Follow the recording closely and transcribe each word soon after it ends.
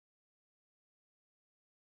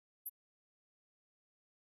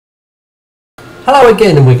Hello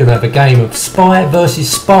again, and we're going to have a game of Spy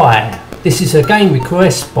versus Spy. This is a game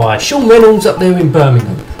request by Sean Reynolds up there in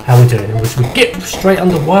Birmingham. How are we doing? We should get straight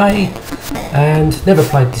underway, and never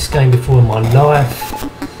played this game before in my life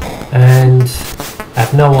and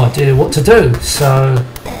have no idea what to do. So,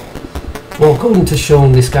 well, according to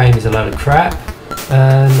Sean, this game is a load of crap,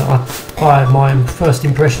 and by my first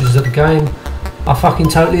impressions of the game, I fucking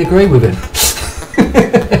totally agree with him.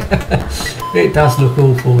 It does look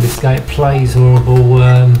awful, this game. It plays horrible.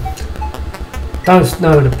 Don't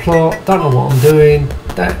know the plot, don't know what I'm doing,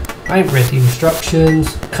 ain't read the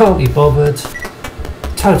instructions, can't be bothered.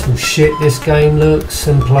 Total shit this game looks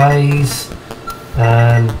and plays.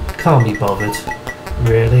 Can't be bothered,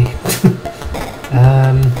 really.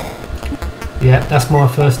 Yeah, that's my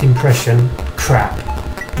first impression. Crap.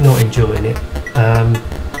 Not enjoying it.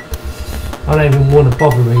 I don't even want to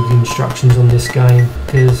bother reading the instructions on this game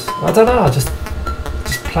because I don't know, just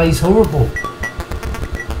plays horrible.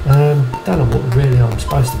 Don't know what really I'm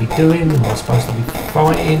supposed to be doing. Am I supposed to be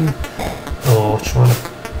fighting or trying to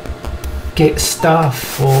get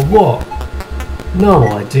stuff or what? No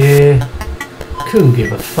idea. Couldn't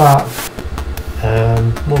give a fuck.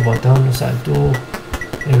 What have I done? What's that door?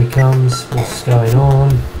 Here he comes. What's going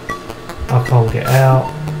on? I can't get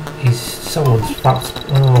out. Someone's fucked.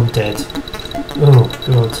 Oh, I'm dead. Oh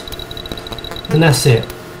god. And that's it.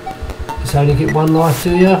 Just only get one life,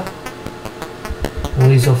 do you? Well,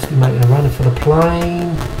 he's obviously making a run for the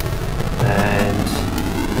plane. And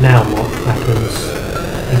now what happens?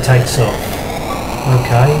 He takes off.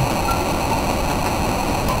 Okay.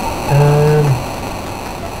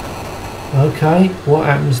 Okay, what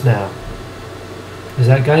happens now? Is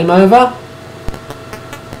that game over?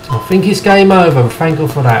 I think it's game over. Thank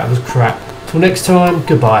God for that. It was crap. Till next time,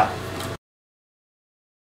 goodbye.